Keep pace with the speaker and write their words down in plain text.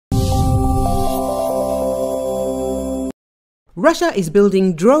Russia is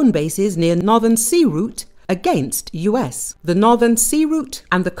building drone bases near Northern Sea Route against US. The Northern Sea Route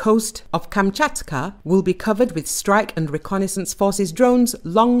and the coast of Kamchatka will be covered with strike and reconnaissance forces drones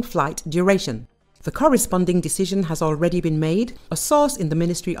long flight duration. The corresponding decision has already been made, a source in the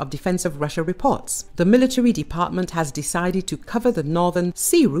Ministry of Defense of Russia reports. The military department has decided to cover the Northern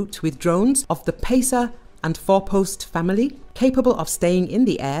Sea Route with drones of the Pacer and Forpost family, capable of staying in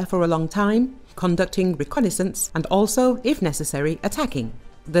the air for a long time, conducting reconnaissance and also, if necessary, attacking.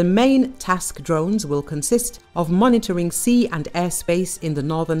 The main task drones will consist of monitoring sea and airspace in the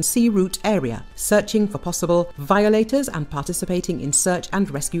Northern Sea Route area, searching for possible violators and participating in search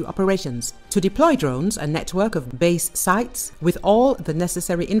and rescue operations. To deploy drones, a network of base sites with all the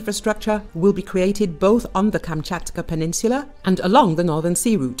necessary infrastructure will be created both on the Kamchatka Peninsula and along the Northern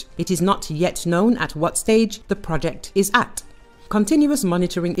Sea Route. It is not yet known at what stage the project is at. Continuous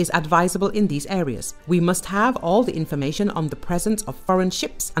monitoring is advisable in these areas. We must have all the information on the presence of foreign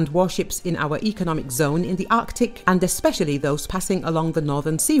ships and warships in our economic zone in the Arctic, and especially those passing along the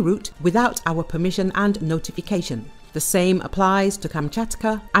Northern Sea Route without our permission and notification. The same applies to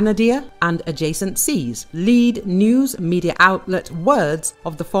Kamchatka, Anadyr, and adjacent seas. Lead news media outlet words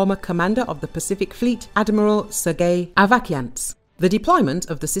of the former commander of the Pacific Fleet, Admiral Sergei Avakiant's. The deployment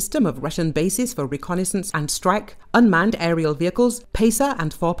of the system of Russian bases for reconnaissance and strike, unmanned aerial vehicles, Pacer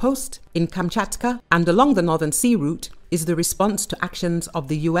and Forpost, in Kamchatka and along the Northern Sea Route is the response to actions of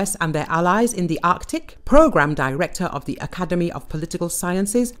the US and their allies in the Arctic, Program Director of the Academy of Political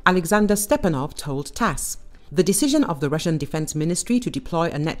Sciences, Alexander Stepanov, told TASS. The decision of the Russian Defense Ministry to deploy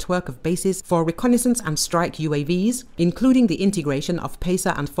a network of bases for reconnaissance and strike UAVs, including the integration of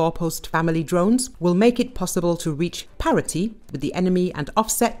Pacer and Forpost family drones, will make it possible to reach parity with the enemy and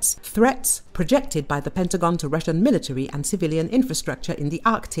offsets threats projected by the Pentagon to Russian military and civilian infrastructure in the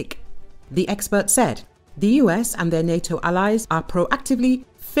Arctic. The expert said, the US and their NATO allies are proactively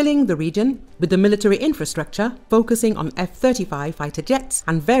filling the region with the military infrastructure, focusing on F-35 fighter jets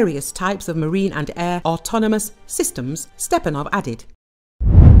and various types of marine and air autonomous systems, Stepanov added.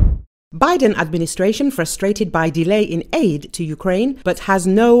 Biden administration frustrated by delay in aid to Ukraine but has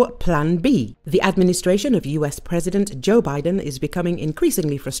no plan B. The administration of US President Joe Biden is becoming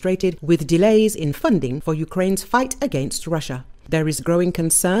increasingly frustrated with delays in funding for Ukraine's fight against Russia. There is growing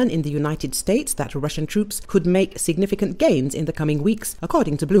concern in the United States that Russian troops could make significant gains in the coming weeks,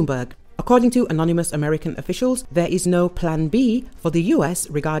 according to Bloomberg. According to anonymous American officials, there is no plan B for the US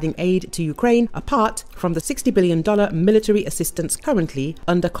regarding aid to Ukraine apart from the $60 billion military assistance currently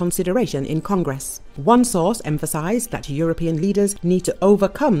under consideration in Congress. One source emphasized that European leaders need to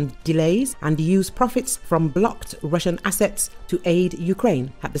overcome delays and use profits from blocked Russian assets to aid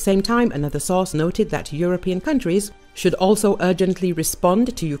Ukraine. At the same time, another source noted that European countries should also urgently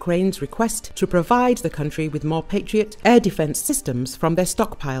respond to Ukraine's request to provide the country with more Patriot air defense systems from their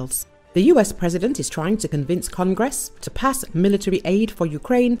stockpiles. The US president is trying to convince Congress to pass military aid for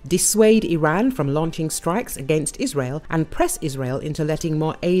Ukraine, dissuade Iran from launching strikes against Israel, and press Israel into letting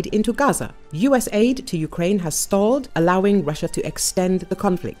more aid into Gaza. US aid to Ukraine has stalled, allowing Russia to extend the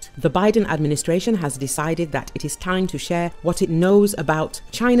conflict. The Biden administration has decided that it is time to share what it knows about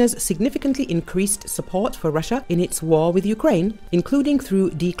China's significantly increased support for Russia in its war with Ukraine, including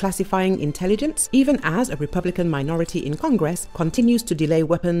through declassifying intelligence, even as a Republican minority in Congress continues to delay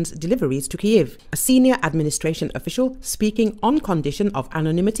weapons deliveries to Kyiv. A senior administration official speaking on condition of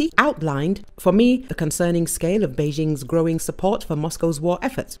anonymity outlined, for me, the concerning scale of Beijing's growing support for Moscow's war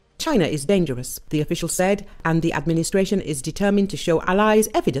effort. China is dangerous, the official said, and the administration is determined to show allies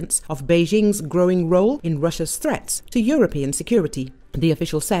evidence of Beijing's growing role in Russia's threats to European security. The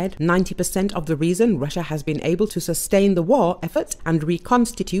official said 90% of the reason Russia has been able to sustain the war effort and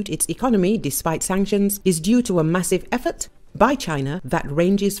reconstitute its economy despite sanctions is due to a massive effort by China that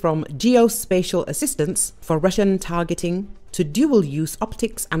ranges from geospatial assistance for Russian targeting to dual-use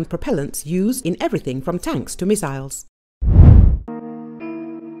optics and propellants used in everything from tanks to missiles.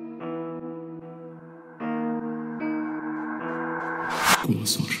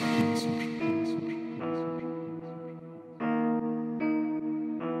 Голосом.